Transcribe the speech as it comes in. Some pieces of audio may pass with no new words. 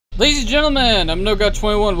Ladies and gentlemen, I'm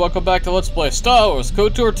NoGod21. Welcome back to Let's Play Star Wars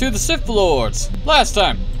KOTOR 2 The Sith Lords. Last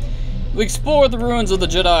time, we explored the ruins of the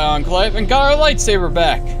Jedi Enclave and got our lightsaber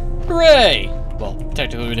back. Hooray! Well,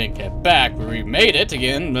 technically we didn't get back, we remade it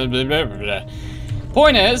again. Blah, blah, blah, blah.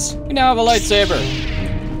 Point is, we now have a lightsaber.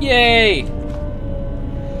 Yay!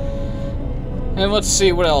 And let's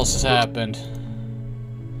see what else has happened.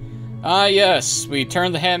 Ah yes, we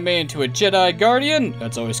turned the handmaid into a Jedi Guardian.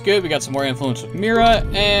 That's always good. We got some more influence with Mira,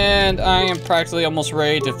 and I am practically almost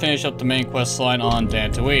ready to finish up the main quest line on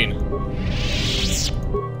Dantooine.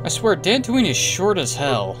 I swear, Dantooine is short as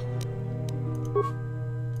hell.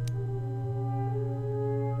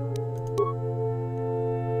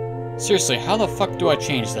 Seriously, how the fuck do I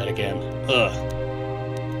change that again? Ugh.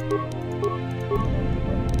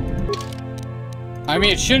 I mean,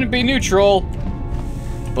 it shouldn't be neutral.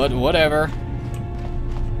 But whatever.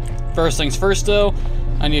 First things first, though,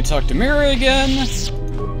 I need to talk to Mira again.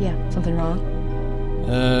 Yeah, something wrong?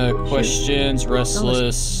 Questions,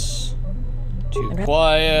 restless, too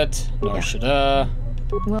quiet, Narshada,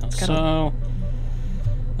 Well, so.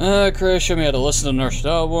 Chris showed me how to listen to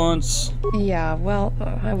Narshada once. Yeah, well,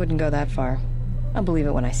 I wouldn't go that far. I'll believe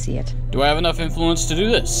it when I see it. Do I have enough influence to do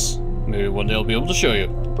this? Maybe one day I'll be able to show you.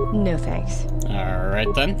 No thanks. Alright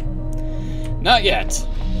then. Not yet.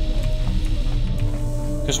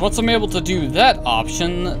 Because once I'm able to do that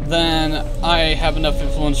option, then I have enough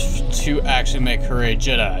influence to actually make her a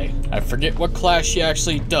Jedi. I forget what class she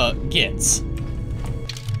actually gets.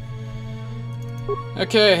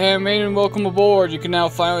 Okay, handmaiden, welcome aboard. You can now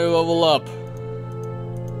finally level up.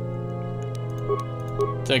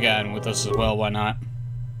 Take Adam with us as well, why not?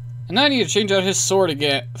 And I need to change out his sword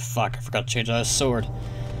again. Fuck, I forgot to change out his sword.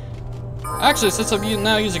 Actually, since I'm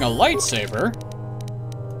now using a lightsaber,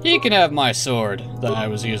 he can have my sword that I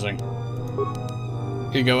was using.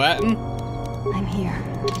 Here you go, Atten. I'm here.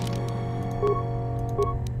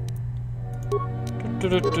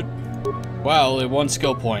 Wow, only one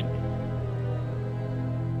skill point.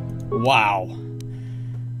 Wow.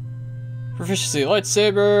 Proficiency,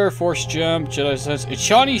 lightsaber, force jump, Jedi sense,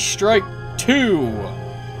 Ichani Strike 2!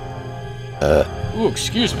 Ooh,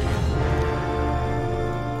 excuse me.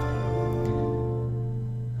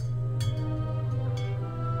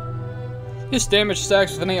 This damage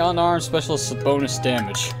stacks with any unarmed specialist bonus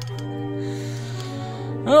damage.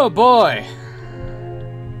 Oh boy!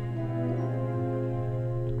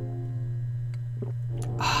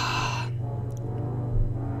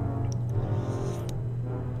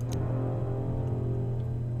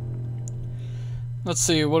 Let's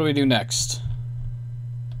see, what do we do next?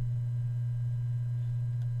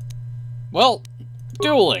 Well,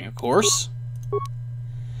 dueling, of course.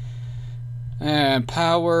 And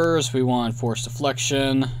powers, we want force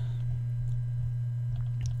deflection.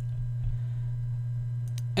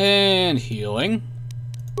 And healing.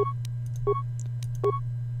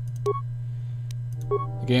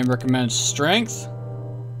 The game recommends strength.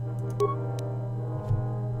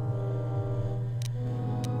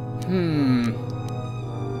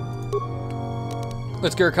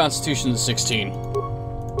 Let's get our constitution to 16.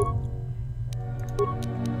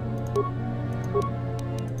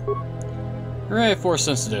 Alright, force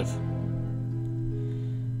sensitive.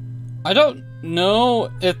 I don't know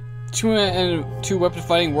if two weapon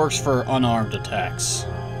fighting works for unarmed attacks.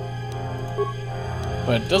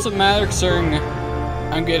 But it doesn't matter considering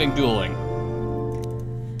I'm getting dueling.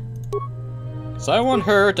 So I want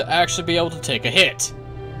her to actually be able to take a hit.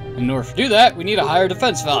 In order to do that, we need a higher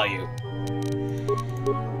defense value.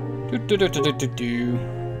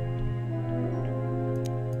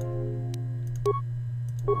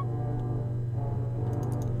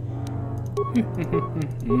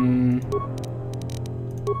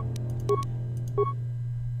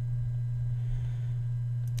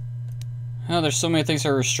 Oh, there's so many things that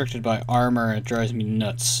are restricted by armor, it drives me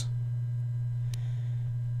nuts.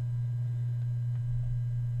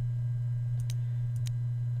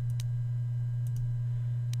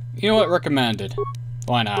 You know what? Recommended.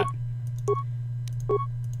 Why not?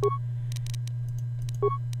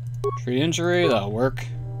 Treat injury, that'll work.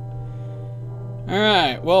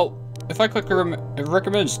 Alright, well, if I click it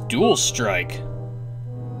recommends dual strike.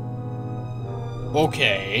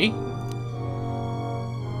 Okay.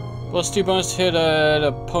 Plus 2 bonus to hit an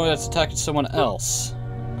opponent that's attacking someone else.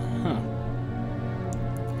 Huh.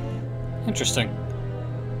 Interesting.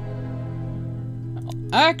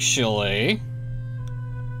 Actually,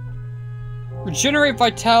 regenerate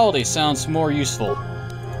vitality sounds more useful.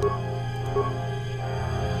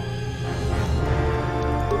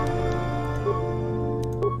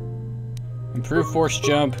 Improve force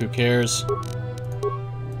jump, who cares?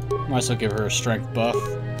 Might as well give her a strength buff.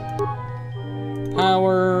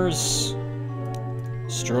 Powers.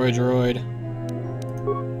 Destroy droid.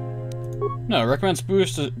 No, recommends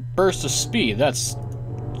burst of speed. That's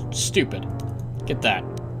stupid. Get that.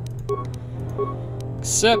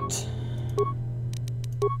 Accept.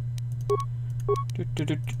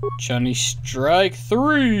 Johnny Strike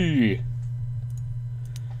 3.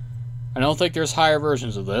 I don't think there's higher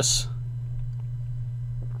versions of this.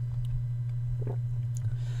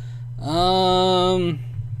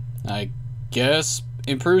 I guess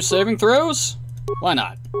improve saving throws? Why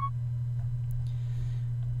not?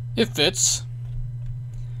 It fits.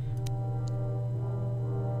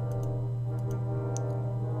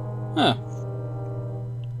 Huh.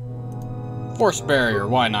 Force barrier,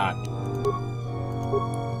 why not?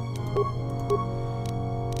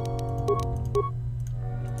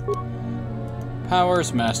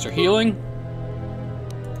 Powers, master healing.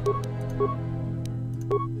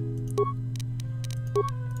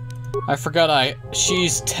 I forgot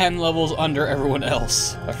she's 10 levels under everyone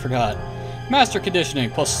else. I forgot. Master conditioning,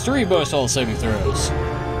 plus 3 bonus to all saving throws.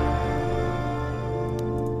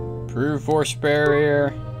 Improve force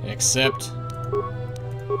barrier, accept.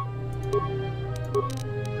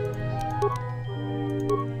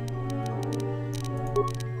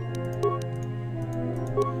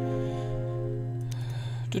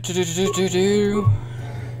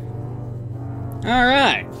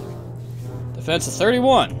 Alright. Defense of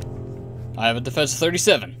 31. I have a defense of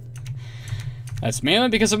 37. That's mainly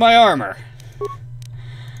because of my armor.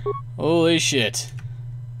 Holy shit.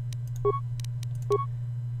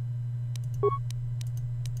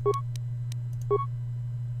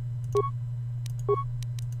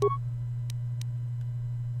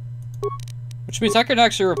 Which means I could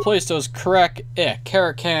actually replace those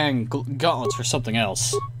Karakan gauntlets for something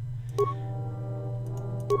else.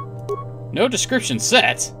 No description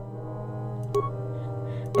set?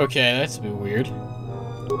 Okay, that's a bit weird.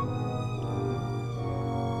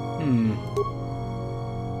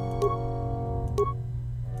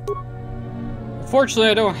 Unfortunately,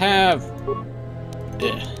 I don't have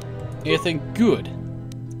anything good.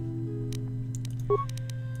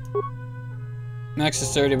 Max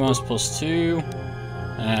is 30 bonus plus 2.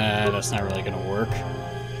 That's not really gonna work.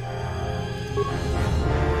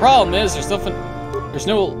 Problem is, there's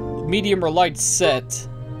no medium or light set.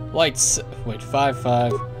 Wait,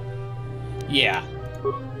 5. Yeah.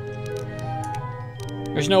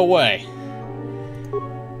 There's no way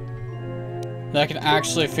that I can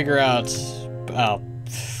actually figure out. I'll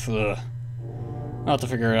have to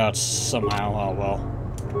figure it out somehow. Oh well.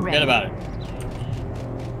 Forget about it.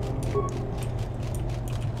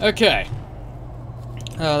 Okay.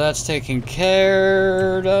 Oh, that's taken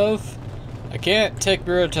care of. I can't take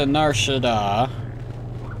Mira to Nar Shaddaa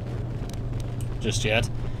just yet.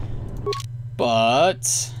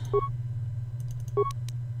 But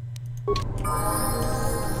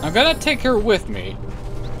I'm gonna take her with me.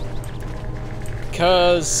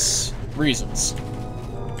 Because reasons.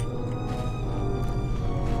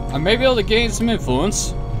 I may be able to gain some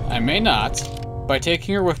influence. I may not. By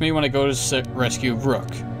taking her with me when I go to rescue Rook.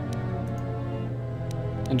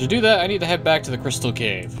 And to do that, I need to head back to the Crystal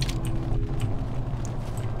Cave.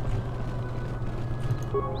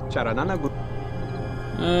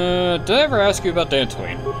 Did I ever ask you about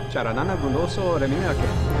Dantooine?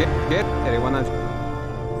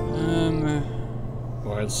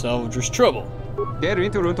 Why the Salvager's trouble?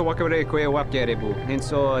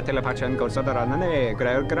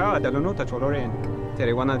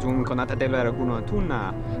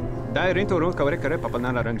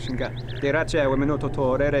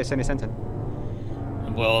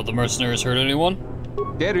 Well, the mercenaries hurt anyone?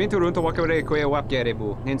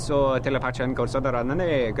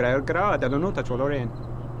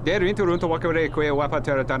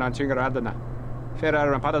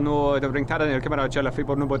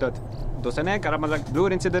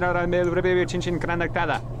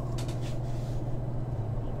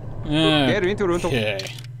 Okay.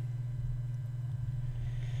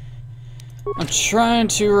 I'm trying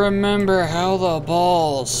to remember how the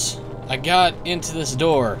balls I got into this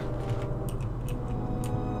door.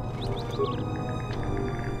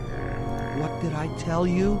 What did I tell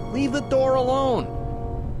you? Leave the door alone.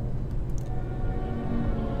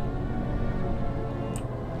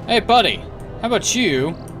 Hey, buddy. How about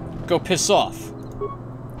you go piss off?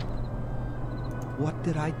 What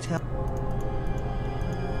did I tell?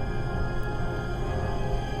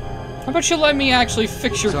 How about you let me actually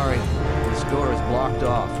fix your... Sorry, this door is blocked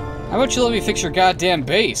off. How about you let me fix your goddamn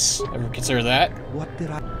base? Ever consider that? What did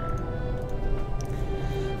I...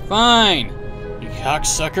 Fine, you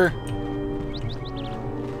cocksucker.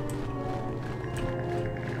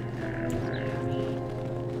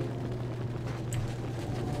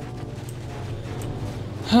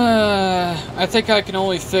 I think I can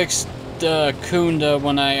only fix the Kunda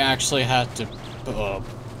when I actually have to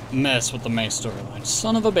mess with the main storyline.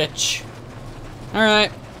 Son of a bitch.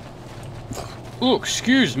 Alright. Ooh,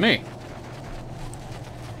 excuse me.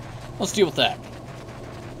 Let's deal with that.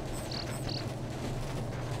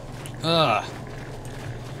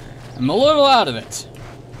 I'm a little out of it.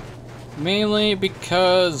 Mainly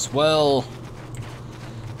because, well,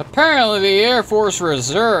 apparently the Air Force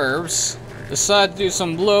Reserves decided to do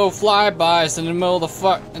some low flybys in the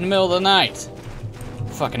middle of the night.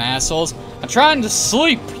 Fucking assholes. I'm trying to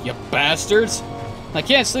sleep, you bastards. I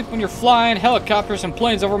can't sleep when you're flying helicopters and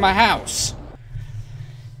planes over my house.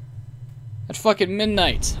 At fucking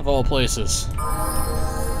midnight, of all places.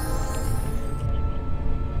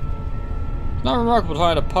 Not remarkable to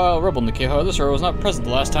find a pile of rubble in the cave. However, this area was not present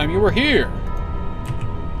the last time you were here.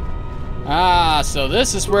 Ah, so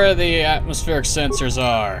this is where the atmospheric sensors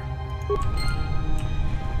are.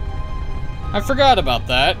 I forgot about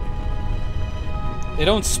that. They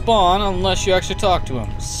don't spawn unless you actually talk to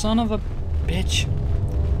them. Son of a bitch.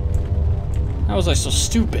 How was I so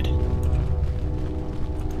stupid?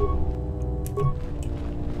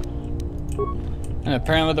 And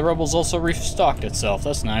apparently the rebels also restocked itself.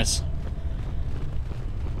 That's nice.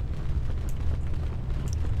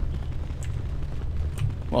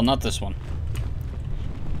 Well, not this one.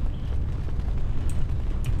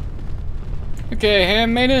 Okay,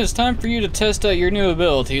 handmaiden, it's time for you to test out your new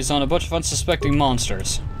abilities on a bunch of unsuspecting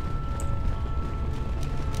monsters.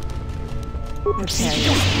 Okay.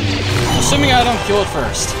 Assuming I don't kill it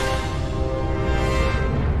first.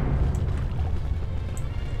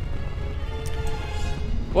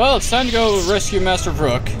 Well, it's time to go rescue Master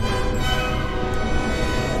Rook.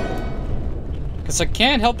 Because I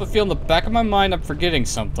can't help but feel in the back of my mind I'm forgetting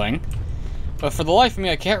something. But for the life of me,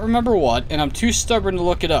 I can't remember what, and I'm too stubborn to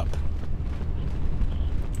look it up.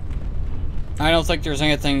 I don't think there's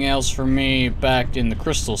anything else for me back in the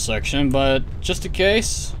crystal section, but just in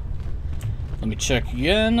case, let me check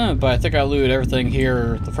again. But I think I looted everything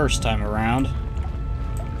here the first time around.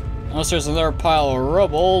 Unless there's another pile of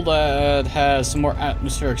rubble that has some more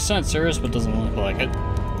atmospheric sensors, but doesn't look like it.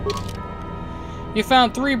 You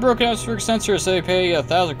found 3 broken atmospheric sensors. They pay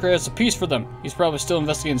 1,000 credits apiece for them. He's probably still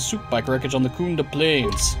investigating soup bike wreckage on the Kunda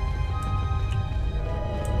Plains.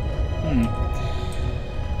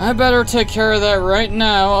 I better take care of that right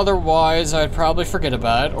now, otherwise I'd probably forget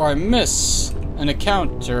about it, or I miss an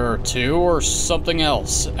encounter or two, or something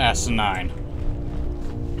else asinine.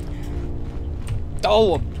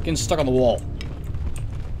 Oh, I'm getting stuck on the wall.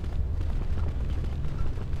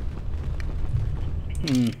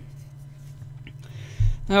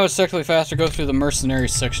 Now it's technically faster to go through the mercenary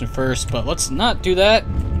section first, but let's not do that.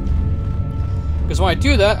 Because when I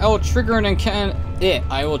do that, I will trigger an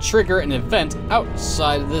event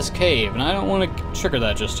outside of this cave, and I don't want to trigger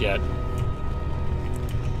that just yet.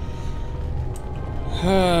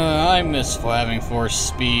 I miss having force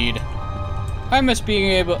speed. I miss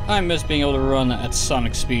being able to run at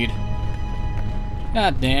sonic speed.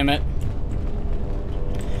 God damn it.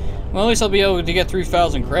 Well, at least I'll be able to get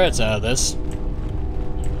 3,000 credits out of this.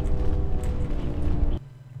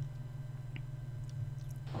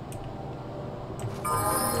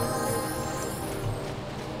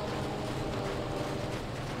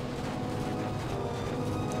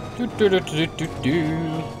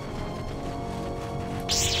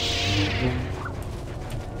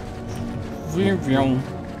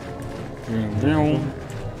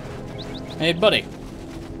 Hey, buddy.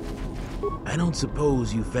 I don't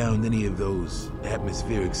suppose you found any of those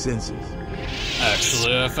atmospheric sensors.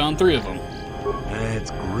 Actually, I found 3 of them. That's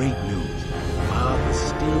great news. While the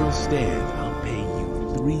still stands, I'll pay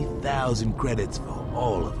you 3,000 credits for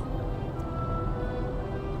all of them.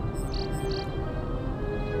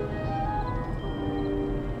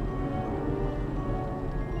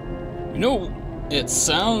 You know, it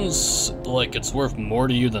sounds like it's worth more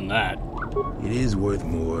to you than that. It is worth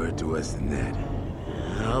more to us than that.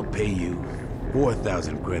 I'll pay you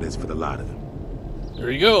 4,000 credits for the lot of them.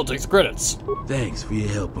 There you go, take the credits. Thanks for your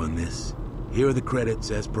help on this. Here are the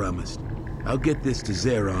credits, as promised. I'll get this to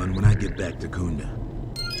Zeron when I get back to Kunda.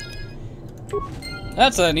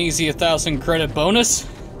 That's an easy 1,000 credit bonus.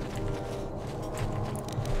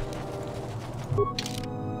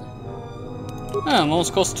 I'm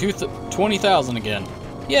almost close to 20,000 again.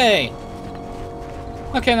 Yay!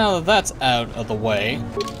 Okay, now that that's out of the way,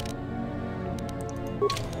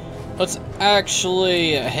 let's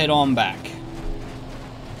actually head on back.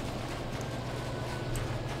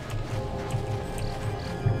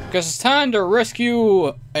 Because it's time to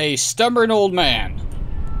rescue a stubborn old man.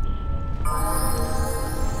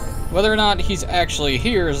 Whether or not he's actually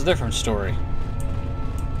here is a different story.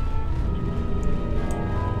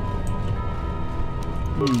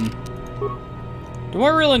 Do I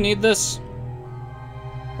really need this?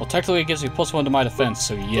 Well, technically it gives me +1 to my defense,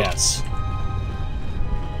 so yes.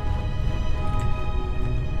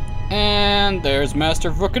 And there's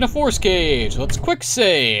Master Rook in a force cage. Let's quick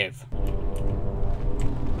save.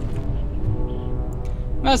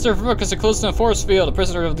 Master Rook is close to a force field, a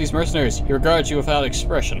prisoner of these mercenaries. He regards you without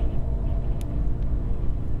expression.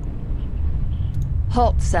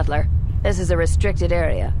 Halt, settler. This is a restricted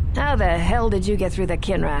area. How the hell did you get through the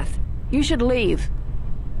Kinrath? You should leave.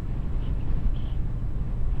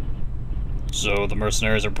 So the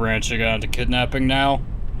mercenaries are branching out into kidnapping now?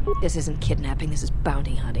 This isn't kidnapping, this is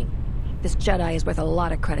bounty hunting. This Jedi is worth a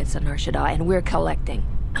lot of credits on Nar Shaddaa, and we're collecting.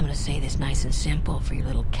 I'm gonna say this nice and simple for your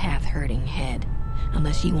little calf-hurting head.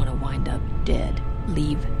 Unless you want to wind up dead,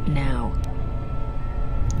 leave now.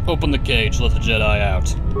 Open the cage, let the Jedi out.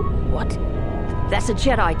 What? That's a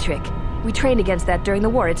Jedi trick. We trained against that during the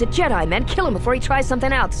war. It's a Jedi, man. Kill him before he tries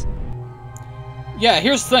something else. Yeah,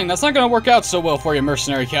 here's the thing. That's not gonna work out so well for you,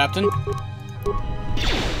 mercenary captain.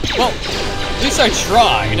 Well, at least I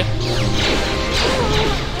tried.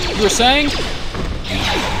 You were saying?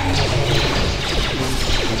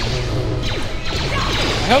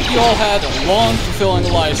 I hope you all had long, fulfilling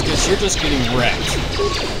lives, because you're just getting wrecked.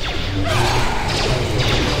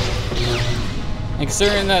 And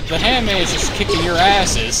considering that the handmaid is just kicking your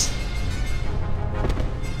asses.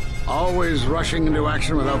 Always rushing into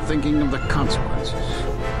action without thinking of the consequences.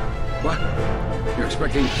 What? You're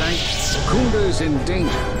expecting thanks? Kunda is in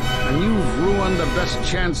danger, and you've ruined the best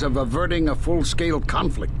chance of averting a full-scale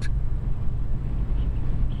conflict.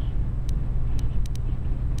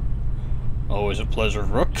 Always a pleasure,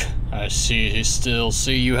 Rook. I still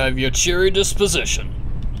see you have your cheery disposition.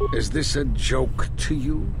 Is this a joke to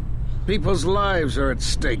you? People's lives are at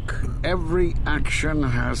stake. Every action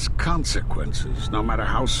has consequences, no matter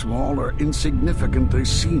how small or insignificant they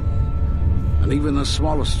seem. And even the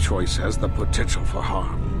smallest choice has the potential for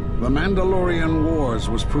harm. The Mandalorian Wars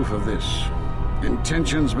was proof of this.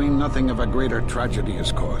 Intentions mean nothing if a greater tragedy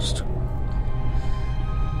is caused.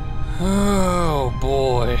 Oh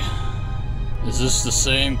boy. Is this the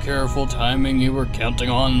same careful timing you were counting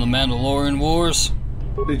on in the Mandalorian Wars?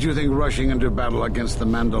 Did you think rushing into battle against the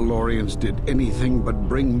Mandalorians did anything but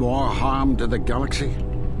bring more harm to the galaxy?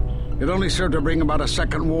 It only served to bring about a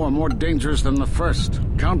second war more dangerous than the first.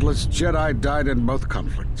 Countless Jedi died in both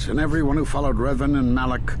conflicts, and everyone who followed Revan and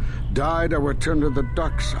Malak died or returned to the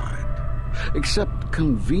dark side. Except,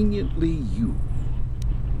 conveniently, you.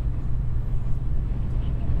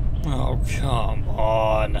 Oh, come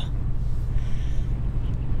on.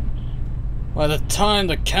 By the time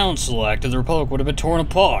the Council acted, the Republic would have been torn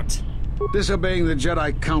apart. Disobeying the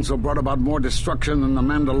Jedi Council brought about more destruction than the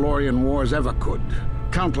Mandalorian Wars ever could.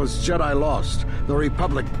 Countless Jedi lost, the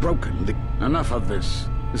Republic broken. Enough of this.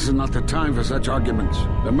 This is not the time for such arguments.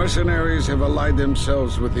 The mercenaries have allied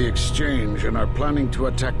themselves with the Exchange and are planning to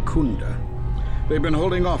attack Kunda. They've been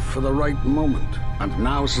holding off for the right moment. And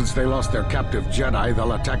now, since they lost their captive Jedi,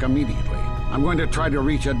 they'll attack immediately. I'm going to try to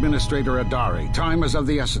reach Administrator Adari. Time is of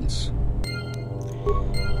the essence.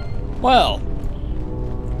 Well,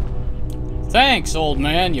 thanks, old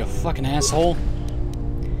man, you fucking asshole.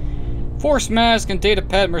 Force mask and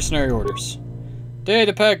datapad mercenary orders.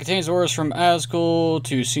 Datapad contains orders from Azkul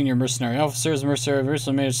to senior mercenary officers. The mercenary have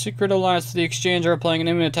recently made a secret alliance with the Exchange and are planning an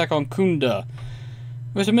imminent attack on Kunda.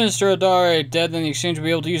 With Minister Adare dead, then the Exchange will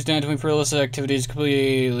be able to use Dantooine for illicit activities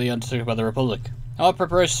completely undertaken by the Republic. All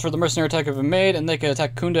preparations for the mercenary attack have been made, and they can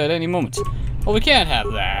attack Kunda at any moment. Well, we can't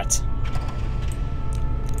have that.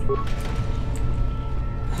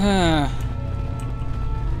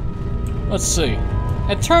 Let's see.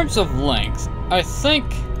 In terms of length, I think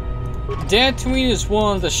Dantooine is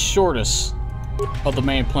one of the shortest of the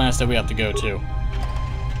main planets that we have to go to.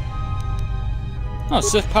 Oh,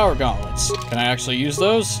 Sith power gauntlets. Can I actually use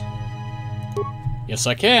those? Yes,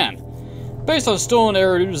 I can. Based on stolen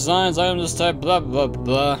era designs, items this type, blah blah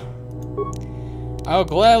blah. I'll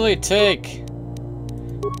gladly take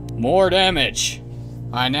more damage.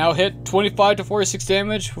 I now hit 25 to 46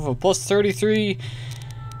 damage with a plus 33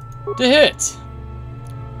 to hit.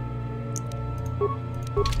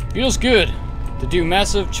 Feels good to do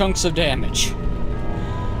massive chunks of damage.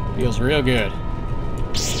 Feels real good.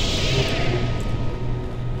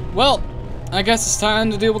 Well, I guess it's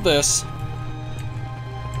time to deal with this.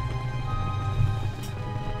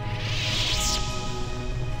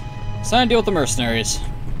 It's time to deal with the mercenaries.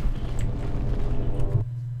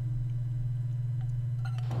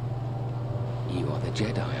 You are the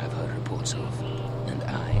Jedi I've heard reports of, and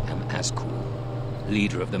I am Azkul,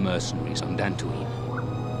 leader of the mercenaries on Dantooine.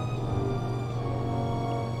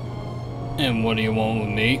 And what do you want with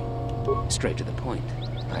me? Straight to the point.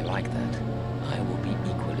 I like that. I will be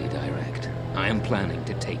equally direct. I am planning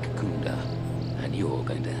to take Kunda, and you're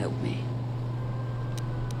going to help me.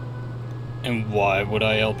 And why would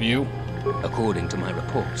I help you? According to my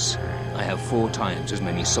reports, I have 4 times as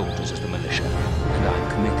many soldiers as the militia, and I'm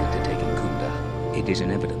committed to taking Kunda. It is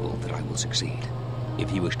inevitable that I will succeed.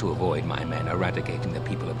 If you wish to avoid my men eradicating the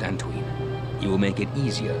people of Dantooine, you will make it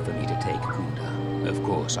easier for me to take Kunda. Of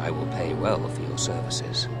course, I will pay well for your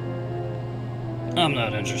services. I'm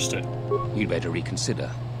not interested. You'd better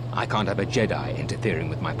reconsider. I can't have a Jedi interfering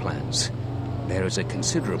with my plans. There is a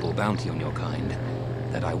considerable bounty on your kind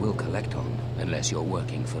that I will collect on, unless you're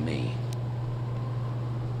working for me.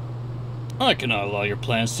 I cannot allow your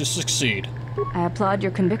plans to succeed. I applaud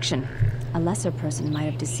your conviction. A lesser person might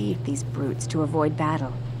have deceived these brutes to avoid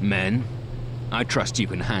battle. Men, I trust you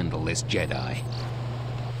can handle this Jedi.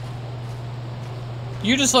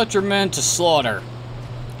 You just led your men to slaughter.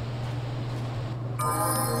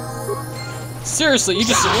 Seriously, you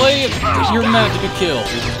just lay your men to be killed.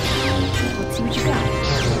 Let's see what you got.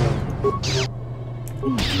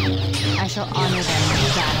 I shall honor them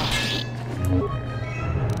in battle.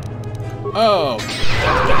 Oh.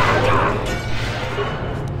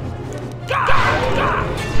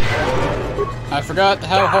 I forgot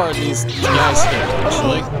how hard these guys hit,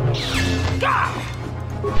 actually.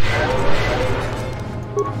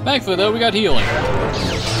 Thankfully, though, we got healing.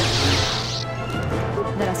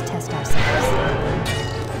 Let us test ourselves.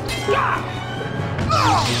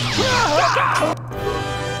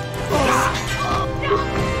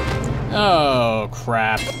 Oh,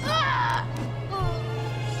 crap.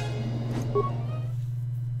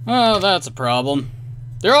 Oh, that's a problem.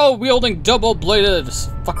 They're all wielding double-bladed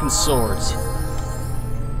fucking swords.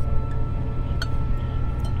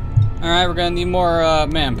 Alright, we're gonna need more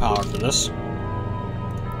manpower for this.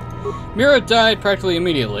 Mira died practically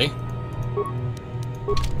immediately.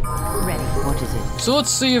 Ready. What is it? So let's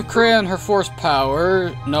see if Kreia and her force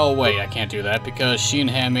power... No, wait, I can't do that because she and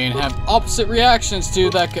Handmaiden have opposite reactions to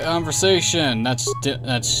that conversation. That's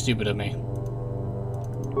stupid of me.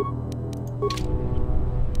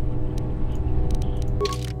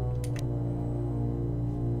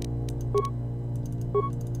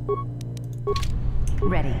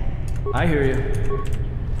 Ready. I hear you.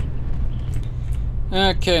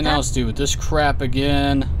 Okay, now let's deal with this crap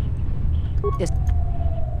again. This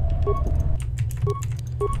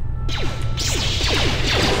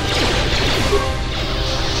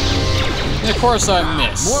And of course I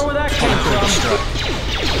miss. More where that came from.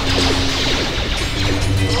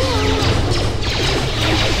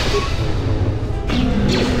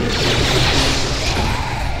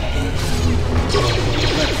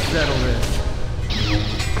 Let's settle this.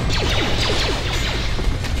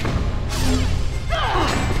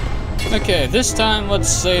 Okay, this time let's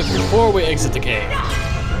save before we exit the cave.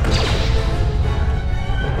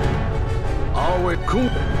 Always cool.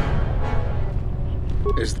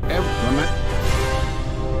 Is ever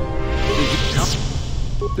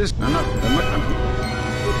this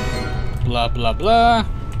Blah blah blah.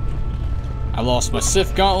 I lost my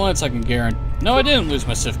Sith gauntlets, I can guarantee. No, I didn't lose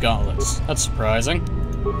my Sith gauntlets. That's surprising.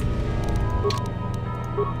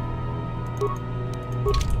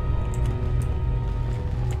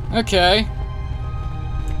 Okay.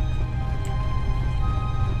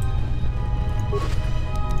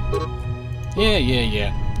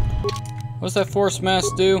 Yeah. What's that force mass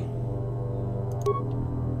do?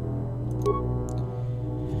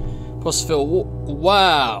 Plus fill.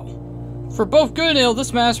 Wow. For both good and ill,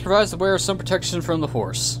 this mask provides the wearer some protection from the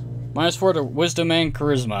Force. -4 to Wisdom and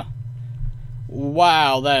Charisma.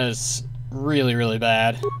 Wow, that is really, really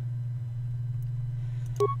bad.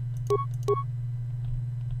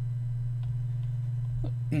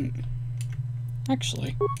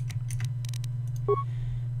 Actually,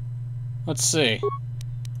 let's see.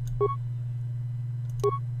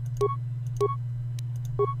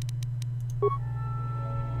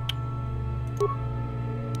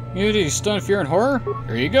 Immunity, stun, fear, and horror?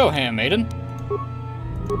 Here you go, Handmaiden.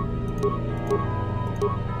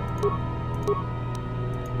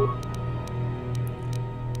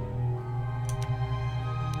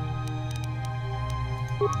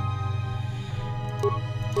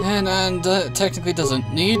 And technically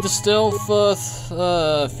doesn't need the stealth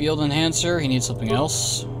field enhancer. He needs something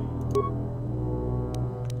else.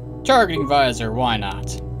 Targeting visor, why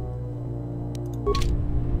not?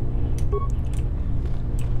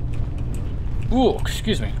 Ooh,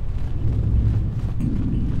 excuse me.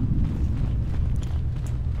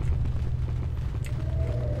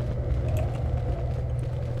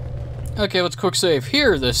 Okay, let's quick save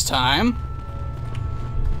here this time.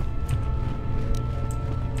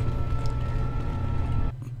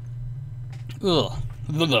 Ugh.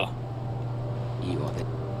 Ugh. You are the...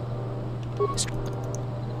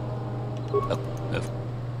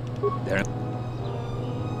 There.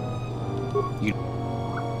 You...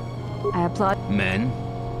 I applaud. Men,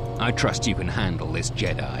 I trust you can handle this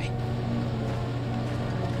Jedi.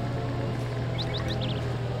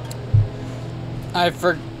 I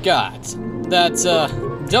forgot that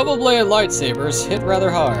double-bladed lightsabers hit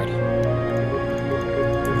rather hard.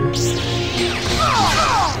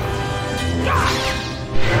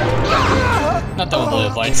 Not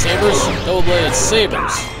double-bladed lightsabers, double-bladed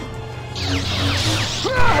sabers.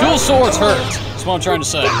 Dual swords hurt, that's what I'm trying to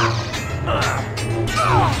say.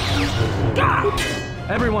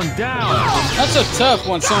 Everyone down! Not so tough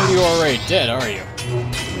when some of you are already dead, are you?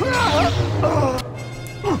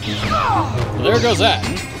 Well, there goes that.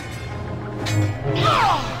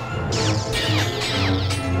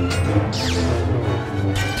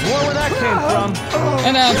 More where that came from.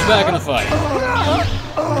 And now it's back in the fight.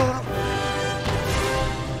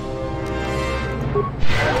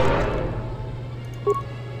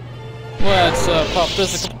 Let's pop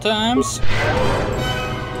this a couple times.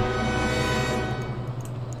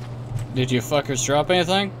 Did you fuckers drop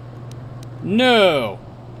anything? No!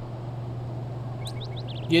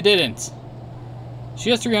 You didn't. She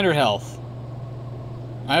has 300 health.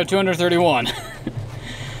 I have 231.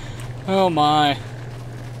 Oh my.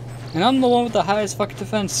 And I'm the one with the highest fucking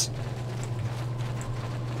defense.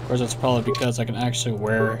 Of course, that's probably because I can actually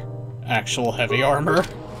wear actual heavy armor.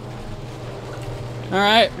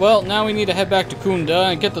 Alright, well, now we need to head back to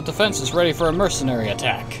Kunda and get the defenses ready for a mercenary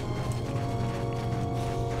attack.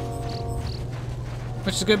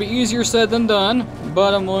 Which is going to be easier said than done,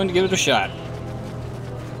 but I'm willing to give it a shot.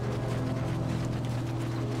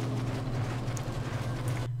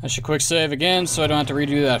 I should quick save again so I don't have to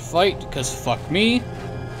redo that fight, because fuck me.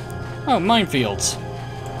 Oh, minefields.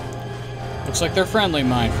 Looks like they're friendly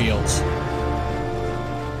minefields.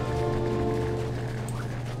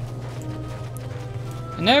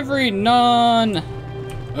 And every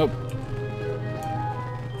Oh.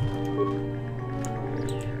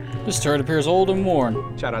 This turret appears old and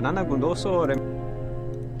worn.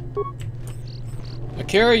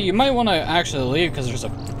 Akira, you might want to actually leave because there's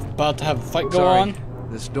about to have a fight go on.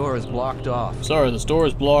 This door is blocked off. Sorry, this door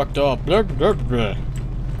is blocked off. Blah, blah, blah.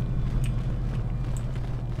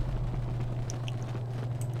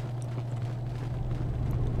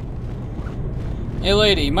 Hey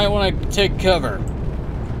lady, you might want to take cover.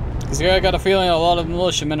 Because I got a feeling a lot of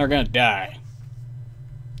militiamen are going to die.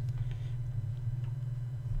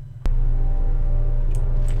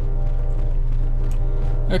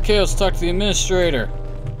 Okay, let's talk to the administrator.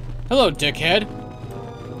 Hello, dickhead.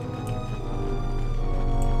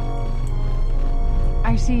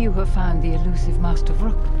 I see you have found the elusive Master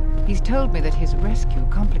Rook. He's told me that his rescue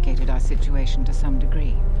complicated our situation to some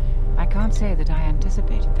degree. I can't say that I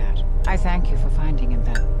anticipated that. I thank you for finding him,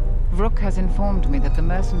 though. Rook has informed me that the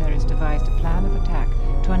mercenaries devised a plan of attack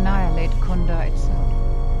to annihilate Kunda itself.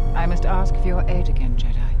 I must ask for your aid again,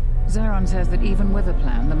 Jedi. Zeron says that even with a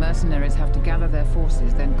plan, the mercenaries have to gather their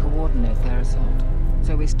forces, then coordinate their assault.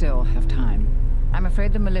 So we still have time. I'm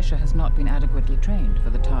afraid the militia has not been adequately trained for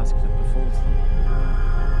the task that befalls them.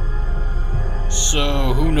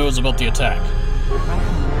 So, who knows about the attack? Right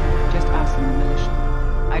now, just us and the militia.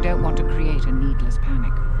 I don't want to create a needless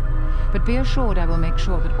panic. But be assured I will make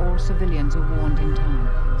sure that all civilians are warned in time,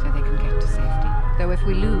 so they can get to safety. Though if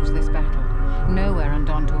we lose this battle, nowhere on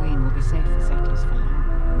Dantooine will be safe for settlers for long.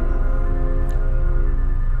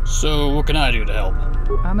 So, what can I do to help?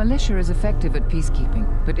 Our militia is effective at peacekeeping,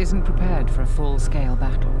 but isn't prepared for a full-scale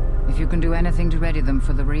battle. If you can do anything to ready them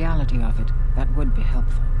for the reality of it, that would be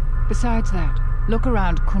helpful. Besides that, look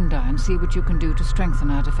around Kunda and see what you can do to strengthen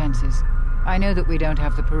our defenses. I know that we don't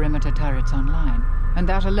have the perimeter turrets online, and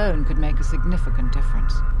that alone could make a significant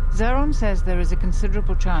difference. Zeron says there is a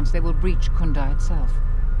considerable chance they will breach Kunda itself.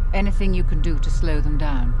 Anything you can do to slow them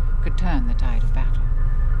down could turn the tide of battle.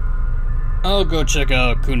 I'll go check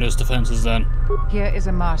out Kunda's defenses then. Here is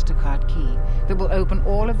a MasterCard key that will open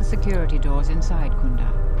all of the security doors inside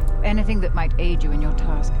Kunda. Anything that might aid you in your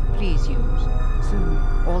task, please use. Soon,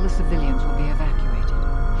 all the civilians will be evacuated.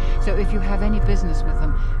 So if you have any business with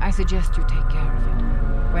them, I suggest you take care of it.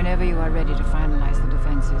 Whenever you are ready to finalize the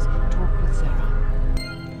defenses, talk with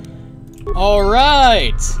Zeron.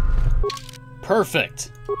 Alright!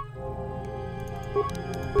 Perfect.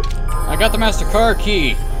 I got the MasterCard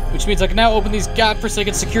key, which means I can now open these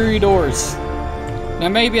godforsaken security doors. Now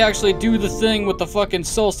maybe actually do the thing with the fucking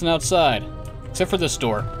Sultan outside. Except for this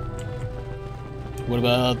door. What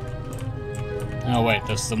about... Oh wait,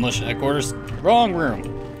 that's the militia headquarters. Wrong room.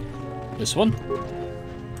 This one.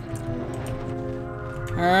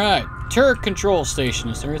 Alright, turret control station.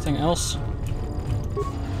 Is there anything else?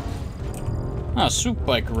 Ah, soup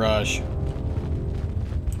bike garage.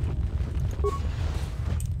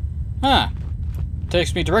 Ah,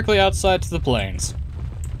 takes me directly outside to the plains.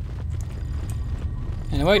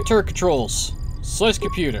 Anyway, turret controls. Slice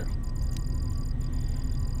computer.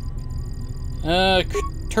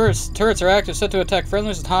 Turrets are active, set to attack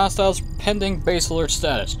friendlies and hostiles pending base alert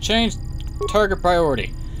status. Change target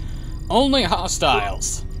priority. Only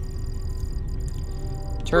hostiles.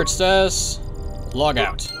 Turret status. Log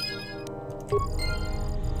out.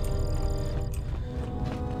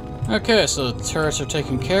 Okay, so the turrets are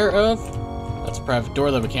taken care of. That's a private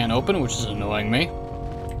door that we can't open, which is annoying me.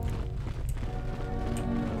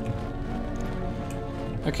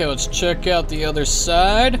 Okay, let's check out the other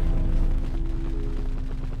side.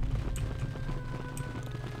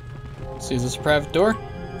 See, is this a private door?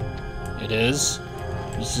 It is.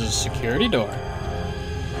 This is a security door.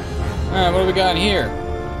 Alright, what do we got in here?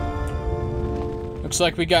 Looks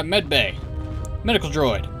like we got medbay. Medical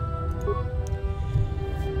droid.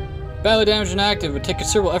 Badly damaged and active would take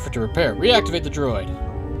considerable effort to repair. Reactivate the droid.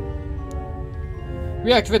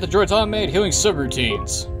 Reactivate the droid's automated healing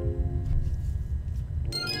subroutines.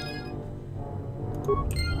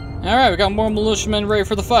 Alright, we got more militiamen ready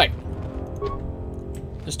for the fight.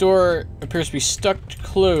 This door appears to be stuck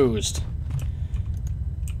closed.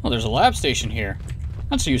 Oh, there's a lab station here.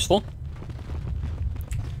 That's useful.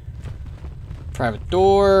 Private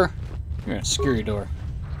door. Here, a security door.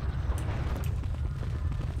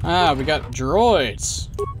 Ah, we got droids.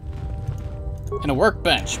 And a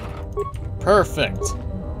workbench. Perfect.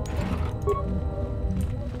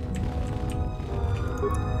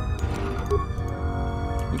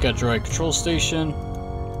 We got droid control station.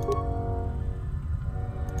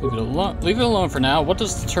 Leave it alone for now. What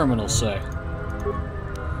does the terminal say?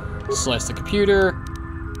 Slice the computer.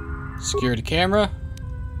 Security camera.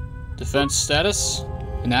 Defense status.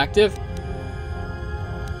 Inactive.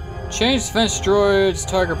 Change defense droids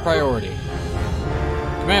target priority.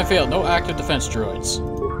 Command failed. No active defense droids.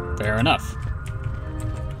 Fair enough.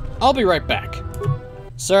 I'll be right back.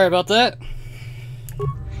 Sorry about that.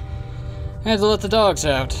 I had to let the dogs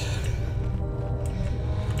out.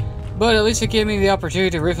 But at least it gave me the opportunity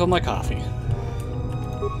to refill my coffee.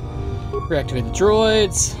 Reactivate the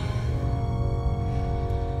droids.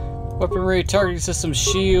 Weaponry, targeting system,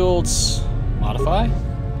 shields. Modify.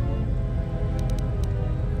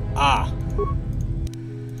 Ah.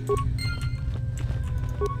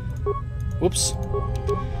 Whoops.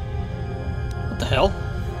 What the hell?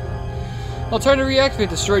 While trying to reactivate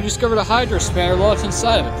the droid, you discovered a Hydra spanner locked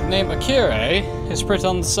inside of it. The name Akira is printed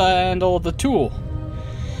on the handle of the tool.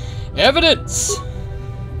 Evidence!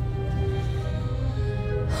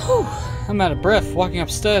 Whew. I'm out of breath. Walking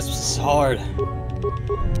upstairs was hard.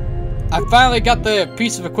 I finally got the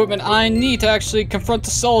piece of equipment I need to actually confront the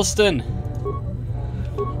Sullustan.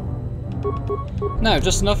 No,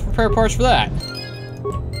 just enough repair parts for that.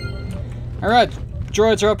 Alright,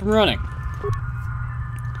 droids are up and running.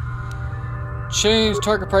 Change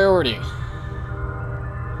target priority.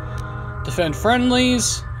 Defend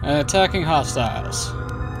friendlies and attacking hostiles.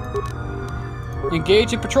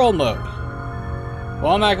 Engage in patrol mode. Well,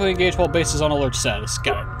 automatically engage while base is on alert status.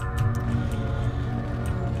 Got it.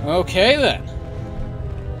 Okay then.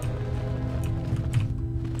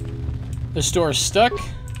 This door is stuck.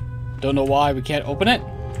 Don't know why we can't open it.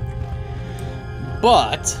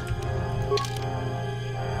 But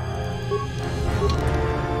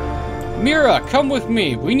Mira, come with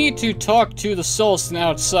me. We need to talk to the Sullustan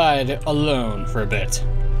outside alone for a bit.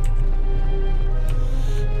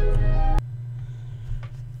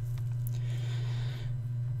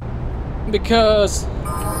 Because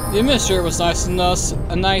the administrator was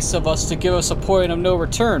nice of us to give us a point of no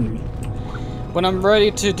return. When I'm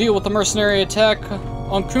ready to deal with the mercenary attack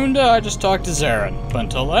on Kunda, I just talk to Zarin. But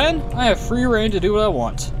until then, I have free reign to do what I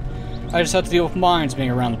want. I just have to deal with mines being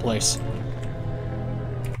around the place.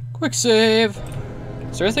 Quick save.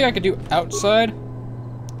 Is there anything I can do outside?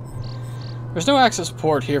 There's no access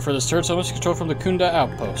port here for this turret, so I must control from the Kunda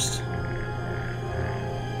outpost.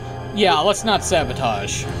 Yeah, let's not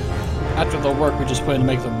sabotage. After the work we just put in to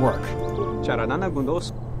make them work.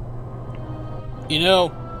 You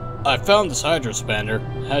know, I found this Hydra spanner.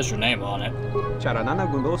 It has your name on it.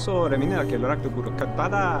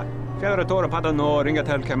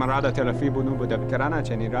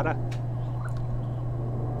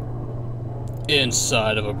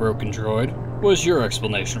 Inside of a broken droid. What is your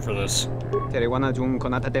explanation for this?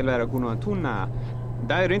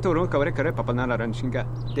 Dai rinturun kawre kare papanala ranshinga.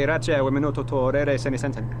 Derache wemenoto torere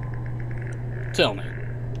senisenten. Tell me.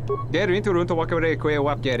 Der rinturun to wakare kwe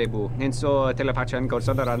wap gerebu. Nenso telepachan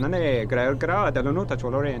gorsada nane gra dalonuta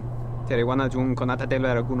choloren. Tere wana jun konata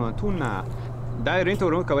della raguno tunna. Dai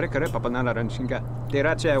rinturun kawre kare papanala ranshinga.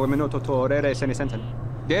 Derache wemenoto torere senisenten.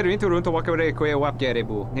 Der rinturun to wakare kwe wap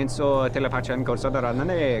gerebu. Nenso telepachan gorsada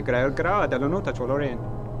nane gra dalonuta choloren.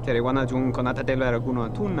 Tere wana jun konata della raguno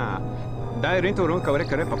tunna. Dai rinturun kawre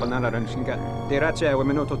kare papanala ranshinga. Derache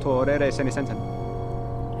wemenoto torere senisenten.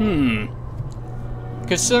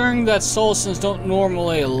 Considering that Soulsons don't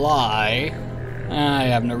normally lie, I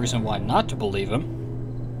have no reason why not to believe him.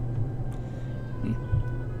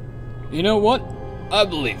 You know what? I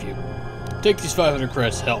believe you. Take these 500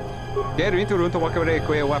 credits to help. Der rinturun to wakare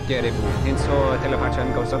kwe wap gerebu. Nenso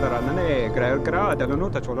telepachan gorsada nane gra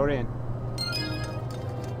dalonuta choloren.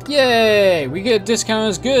 Yay! We get a discount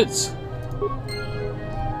as goods.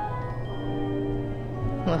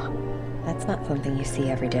 Well, that's not something you see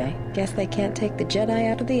every day. Guess they can't take the Jedi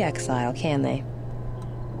out of the exile, can they?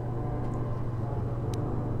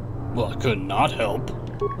 Well, it could not help.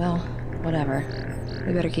 Well, whatever.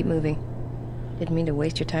 We better keep moving. Didn't mean to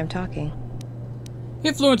waste your time talking.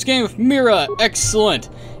 Influence game with Mira. Excellent.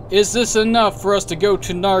 Is this enough for us to go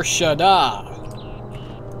to Nar Shaddaa?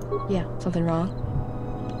 Yeah, something wrong?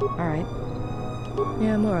 Alright.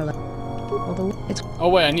 Yeah, more or less. Although it's... Oh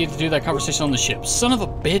wait, I need to do that conversation on the ship. Son of a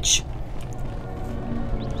bitch!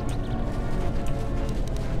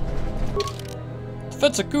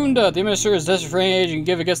 Defense of Kunda! The Administrator is desperate for any aid you can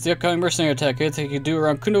give against the upcoming mercenary attack. Anything you can do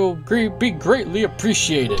around Kunda will be greatly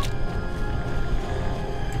appreciated.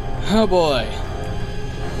 Oh boy.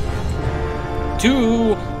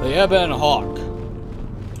 To the Ebon Hawk.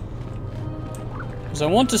 Because I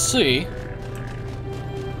want to see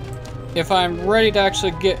if I'm ready to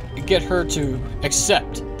actually get her to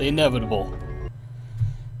accept the inevitable.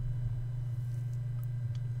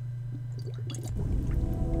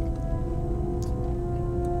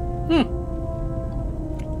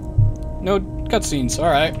 No cutscenes,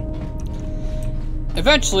 alright.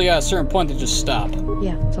 Eventually, at a certain point, they just stop.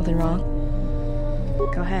 Yeah, something wrong?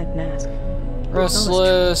 Go ahead and ask.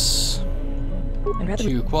 Restless.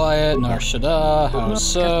 Too quiet. Nar Shaddaa. How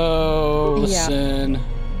so? Listen.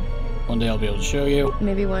 One day I'll be able to show you.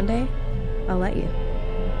 Maybe one day? I'll let you.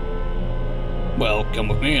 Well, come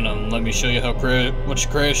with me and let me show you how what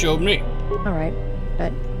Kreia showed me. Alright,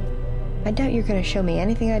 but I doubt you're gonna show me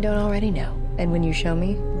anything I don't already know. And when you show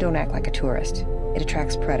me, don't act like a tourist. It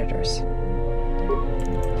attracts predators.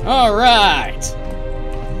 Alright!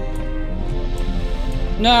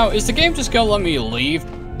 Now, is the game just gonna let me leave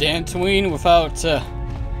Dantooine without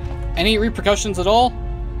any repercussions at all?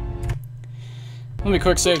 Let me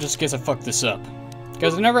quick save just in case I fuck this up.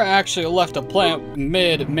 Because I never actually left a planet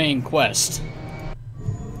mid-main quest.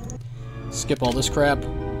 Skip all this crap.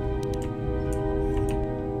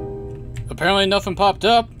 Apparently nothing popped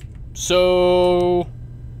up, so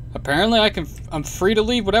apparently I'm free to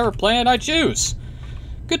leave whatever planet I choose.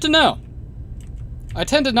 Good to know. I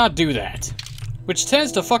tend to not do that, which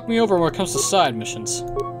tends to fuck me over when it comes to side missions.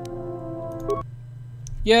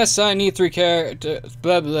 Yes, I need 3 characters,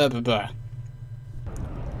 blah blah blah blah.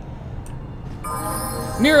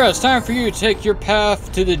 Mira, it's time for you to take your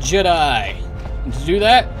path to the Jedi. And to do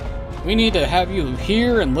that, we need to have you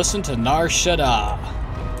hear and listen to Nar Shaddaa.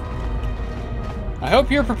 I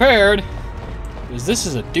hope you're prepared, because this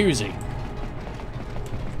is a doozy.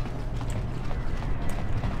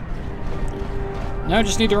 Now I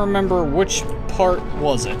just need to remember which part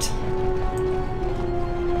was it.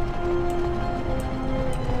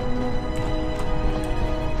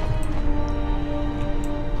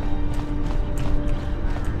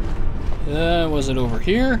 Was it over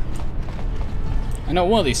here? I know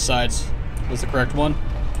one of these sides was the correct one.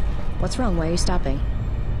 What's wrong? Why are you stopping?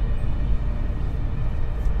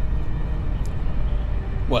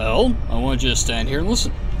 Well, I want you to stand here and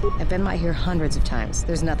listen. I've been by here hundreds of times.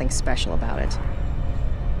 There's nothing special about it.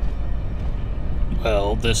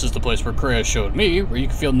 Well, this is the place where Kreia showed me, where you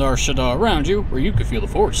can feel Nar Shaddaa around you, where you can feel the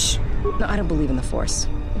Force. No, I don't believe in the Force.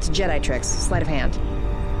 It's Jedi tricks, sleight of hand.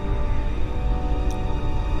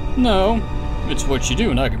 No, it's what you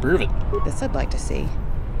do and I can prove it. This I'd like to see.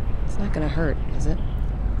 It's not gonna hurt, is it?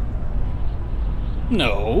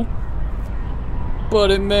 No.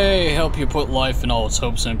 But it may help you put life and all its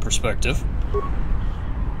hopes in perspective.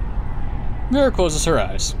 Mira closes her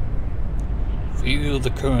eyes. Feel the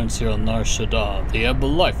currents here on Nar Shaddaa, the ebb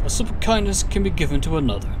of life. A simple kindness can be given to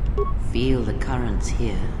another. Feel the currents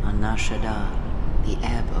here on Nar Shaddaa, the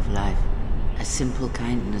ebb of life. A simple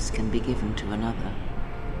kindness can be given to another.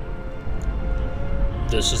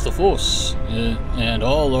 This is the Force, and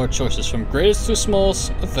all our choices from greatest to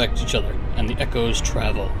smallest affect each other, and the echoes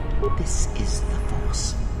travel. This is the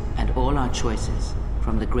Force, and all our choices,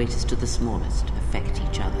 from the greatest to the smallest, affect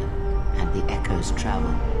each other, and the echoes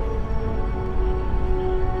travel.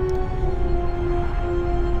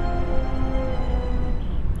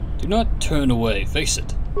 Do not turn away, face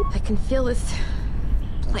it. I can feel this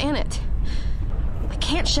planet. I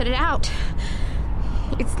can't shut it out.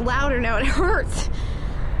 It's louder now, it hurts.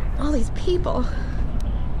 All these people.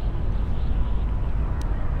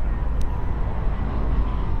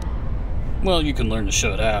 Well, you can learn to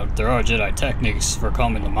shut it out. There are Jedi techniques for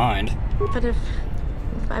calming the mind. But if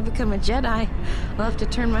I become a Jedi, I'll have to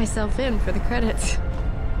turn myself in for the credits.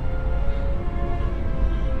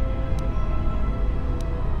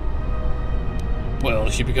 Well,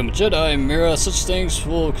 if you become a Jedi, Mira, such things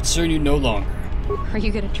will concern you no longer. Are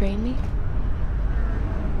you gonna train me?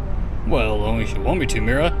 Well, only if you want me to,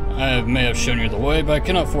 Mira. I may have shown you the way, but I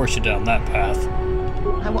cannot force you down that path.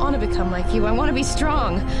 I want to become like you. I want to be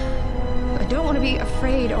strong. I don't want to be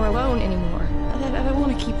afraid or alone anymore. I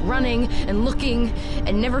want to keep running and looking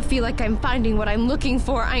and never feel like I'm finding what I'm looking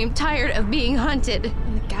for. I am tired of being hunted.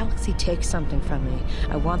 When the galaxy takes something from me,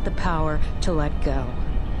 I want the power to let go.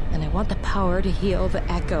 And I want the power to heal the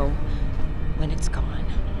echo when it's gone.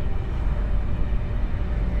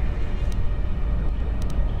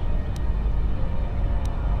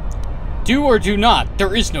 Do or do not.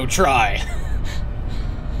 There is no try.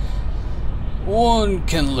 One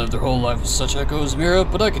can live their whole life with such echoes, Mira,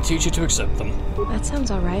 but I can teach you to accept them. That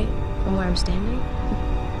sounds alright, from where I'm standing.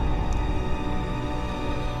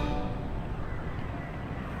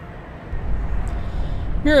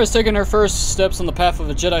 Mira has taken her first steps on the path of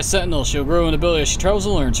a Jedi Sentinel. She'll grow in ability as she travels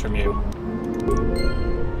and learns from you.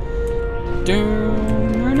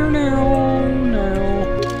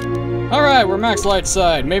 Alright, we're max light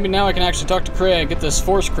side. Maybe now I can actually talk to Cray and get this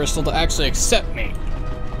Force Crystal to actually accept me.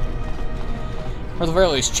 Or at the very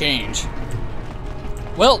least, change.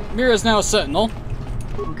 Well, Mira's now a Sentinel.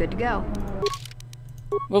 I'm good to go.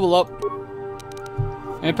 Level up.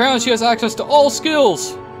 And apparently she has access to all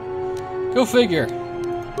skills. Go figure.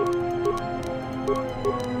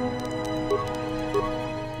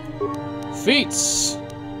 Feats.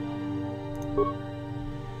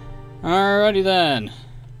 Alrighty then.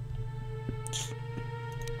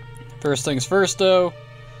 First things first, though.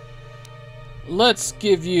 Let's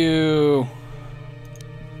give you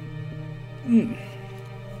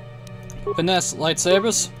finesse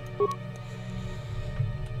lightsabers.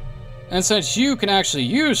 And since you can actually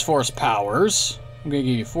use force powers, I'm going to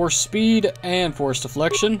give you force speed and force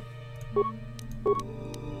deflection.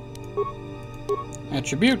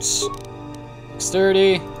 Attributes.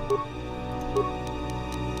 Dexterity.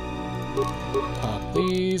 Pop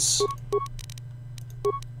these.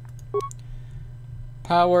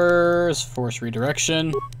 Powers. Force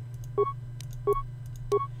redirection.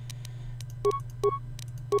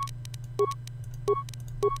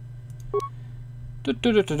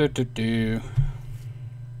 Let's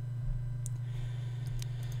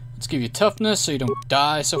give you toughness so you don't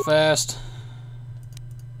die so fast.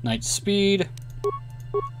 Night speed.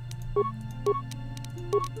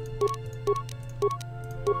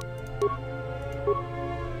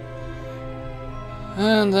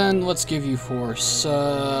 And then let's give you force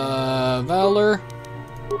valor.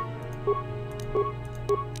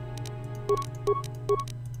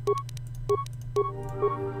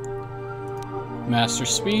 Master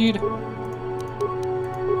speed.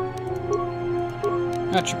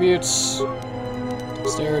 Attributes.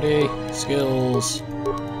 Dexterity. Skills.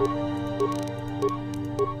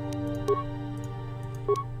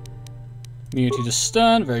 Immunity to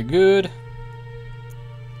stun. Very good.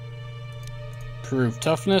 Improve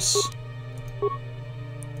toughness.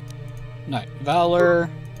 Knight valor.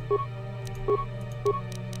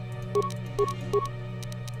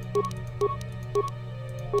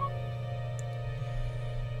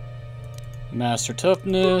 Master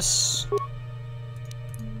toughness.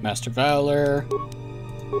 Master valor.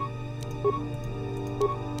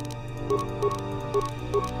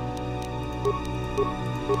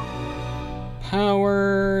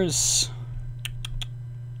 Powers.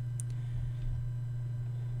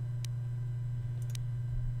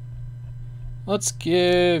 Let's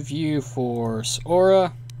give you force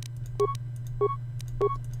aura.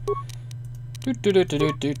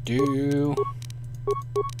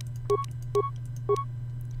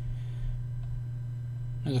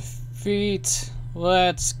 Another feat.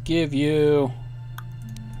 Let's give you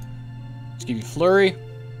flurry.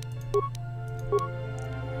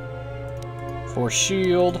 Force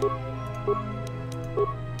shield.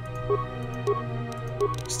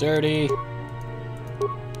 Dexterity.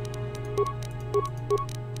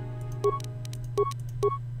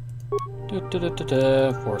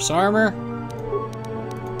 Force armor.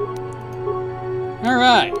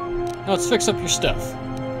 Alright. Now let's fix up your stuff.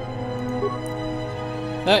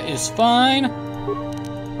 That is fine.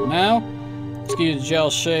 Now, let's get you the gel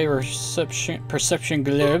shade perception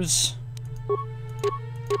gloves.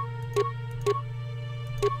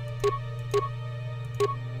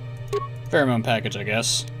 Pheromone package, I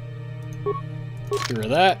guess. Get rid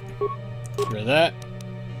of that. Get rid of that.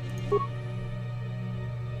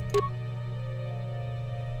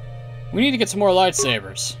 We need to get some more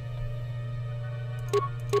lightsabers.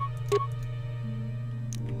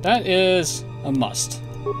 That is a must.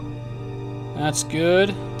 That's good.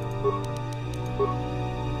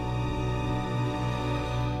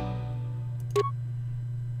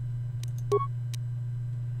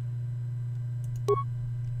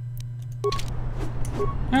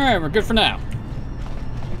 Alright, we're good for now.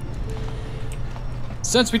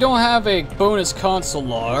 Since we don't have a bonus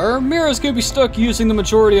consular, Mira's gonna be stuck using the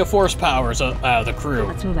majority of force powers out of the crew.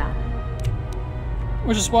 Let's move out.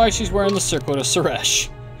 Which is why she's wearing the circlet of Suresh.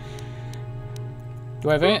 Do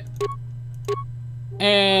I have it?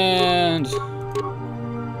 And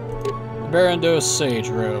Barandos Sage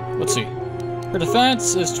Robe. Let's see. Her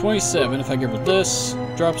defense is 27. If I give her this,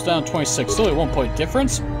 drops down 26. Still a 1 point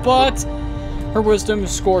difference, but her wisdom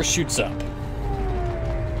score shoots up.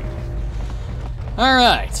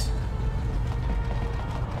 Alright.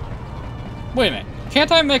 Wait a minute.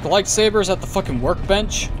 Can't I make lightsabers at the fucking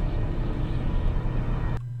workbench?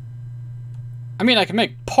 I mean, I can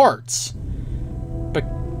make parts. But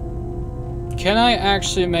can I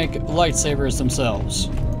actually make lightsabers themselves?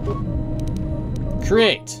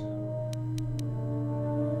 Create.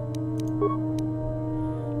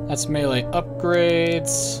 That's melee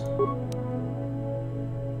upgrades.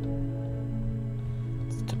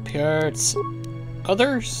 The parts.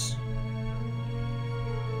 Others?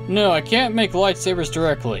 No, I can't make lightsabers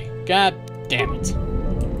directly. God damn it.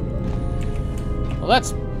 Well,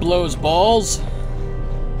 that's blows balls.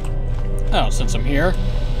 Oh, since I'm here.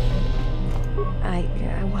 I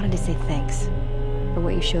wanted to say thanks for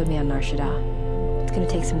what you showed me on Nar Shaddaa. It's gonna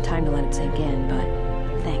take some time to let it sink in, but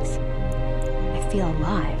thanks. I feel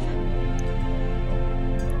alive.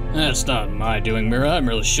 That's not my doing, Mira. I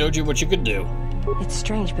merely showed you what you could do. It's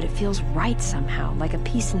strange, but it feels right somehow, like a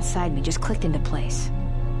piece inside me just clicked into place.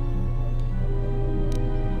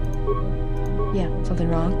 Yeah, something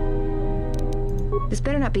wrong? This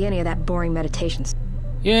better not be any of that boring meditation.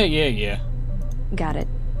 Yeah. Got it.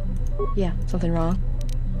 Yeah, something wrong?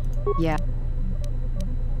 Yeah.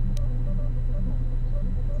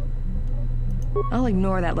 I'll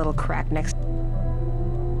ignore that little crack next.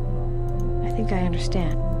 I think I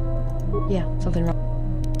understand. Yeah, something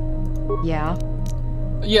wrong. Yeah.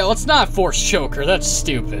 Yeah, let's not force choke her. That's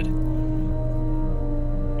stupid.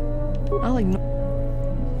 I'll ignore.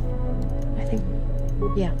 I think.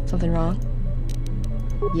 Yeah, something wrong.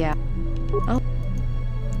 Yeah. I'll.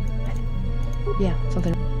 Yeah,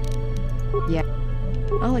 something. Yeah.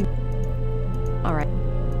 I'll. Alright.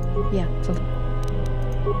 Yeah, something.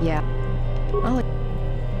 Yeah. I'll.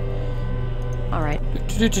 Alright.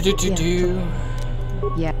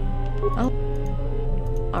 Yeah. I'll.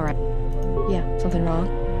 Alright. Yeah, something wrong?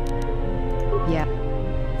 Yeah.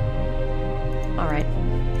 Alright.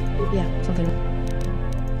 Yeah, something.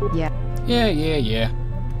 Yeah. Yeah.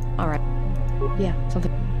 Alright. Yeah,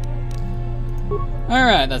 something.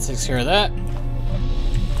 Alright, that takes care of that.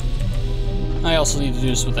 I also need to do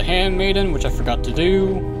this with the handmaiden, which I forgot to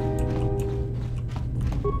do.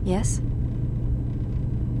 Yes?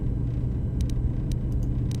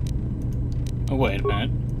 Oh, wait a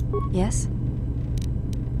minute. Yes?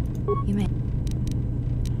 You may.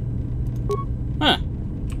 Huh.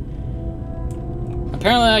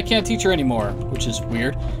 Apparently I can't teach her anymore, which is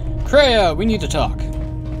weird. Kreia, we need to talk.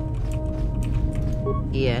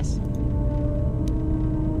 Yes.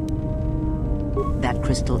 That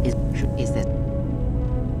crystal is the.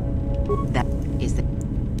 That is the.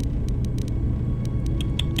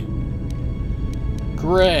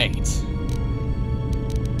 Great.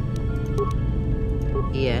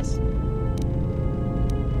 Yes.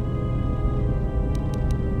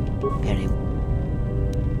 Very.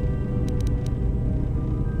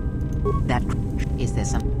 That is there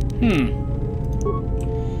some.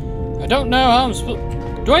 I don't know how I'm supposed.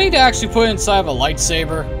 Do I need to actually put it inside of a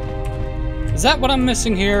lightsaber? Is that what I'm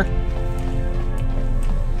missing here?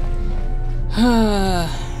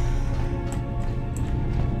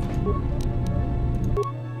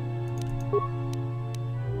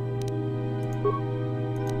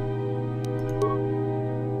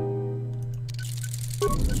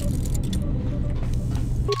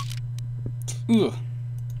 Ugh.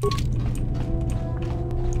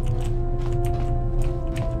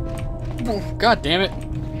 Oh, God damn it.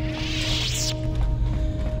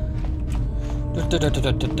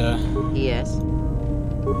 Yes.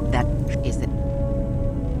 That is the...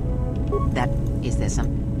 That is there some...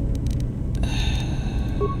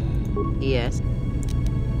 Yes.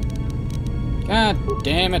 God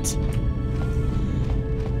damn it.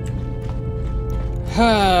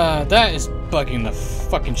 That is bugging the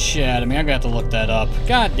fucking shit out of me. I'm gonna have to look that up.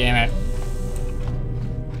 God damn it.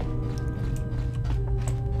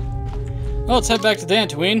 Well, let's head back to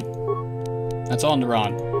Dantooine. That's on the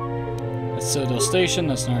run. That's Citadel Station.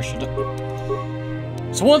 That's Narshada.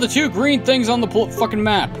 It's one of the two green things on the fucking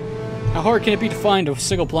map. How hard can it be to find a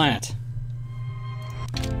single planet?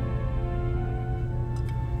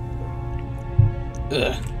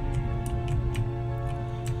 Ugh.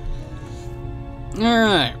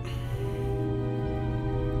 Alright.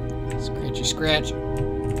 Scratchy scratch.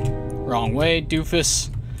 Wrong way, doofus.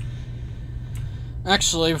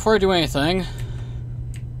 Actually, before I do anything,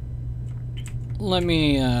 let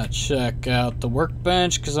me check out the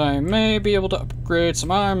workbench, because I may be able to upgrade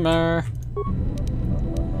some armor.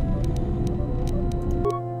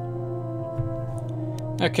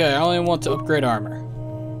 Okay, I only want to upgrade armor.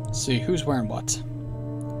 Let's see, who's wearing what?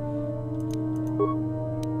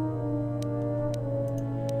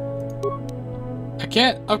 I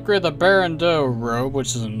can't upgrade the Barando robe,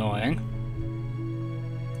 which is annoying.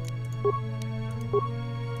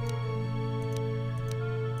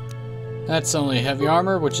 That's only heavy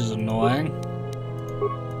armor, which is annoying.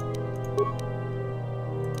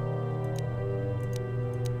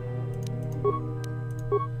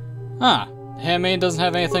 Ah, the handmaiden doesn't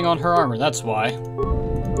have anything on her armor, that's why.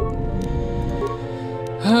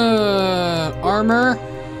 Armor.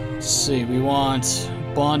 Let's see, we want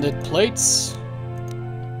bonded plates.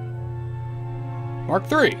 Mark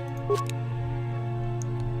 3.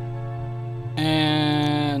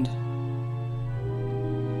 And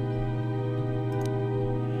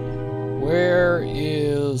where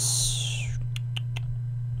is...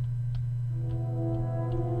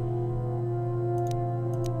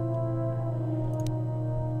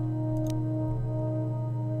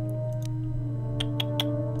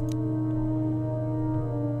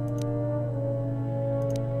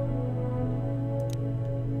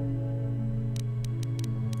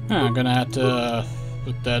 I'm gonna have to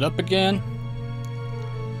put that up again.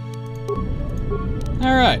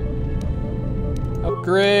 Alright.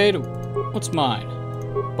 Upgrade. What's mine?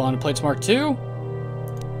 Bonded Plates Mark 2?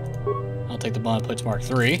 I'll take the Bonded Plates Mark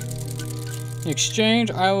 3. In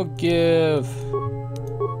exchange, I will give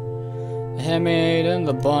the handmaiden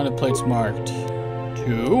the Bonded Plates Mark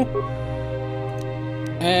 2.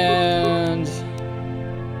 And...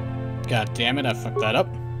 God damn it, I fucked that up.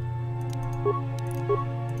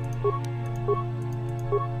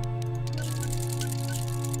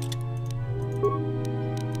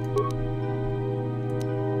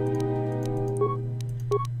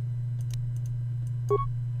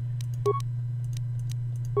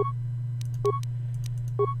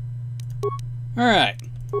 Alright.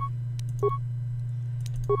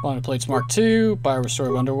 Bonded Plates Mark 2,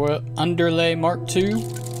 Bio-Restorative Underlay Mark 2.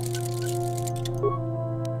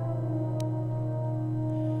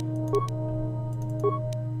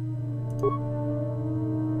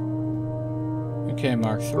 Okay,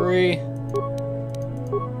 Mark 3.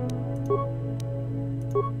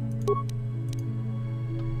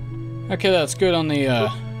 Okay, that's good on the,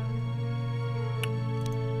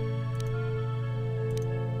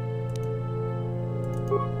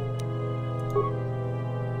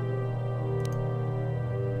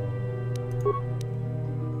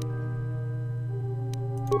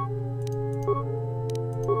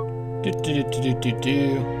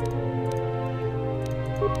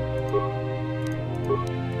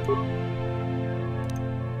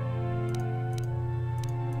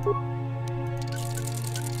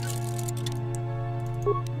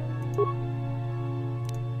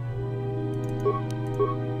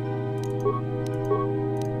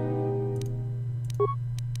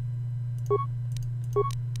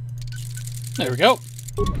 There we go.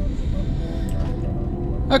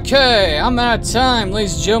 Okay, I'm out of time,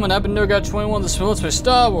 ladies and gentlemen. I've been NoGod21. This is my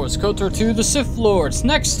Star Wars KOTOR 2: The Sith Lords.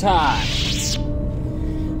 Next time,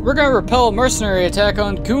 we're gonna repel a mercenary attack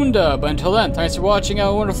on Kunda. But until then, thanks for watching. Have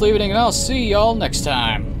a wonderful evening, and I'll see y'all next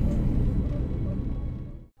time.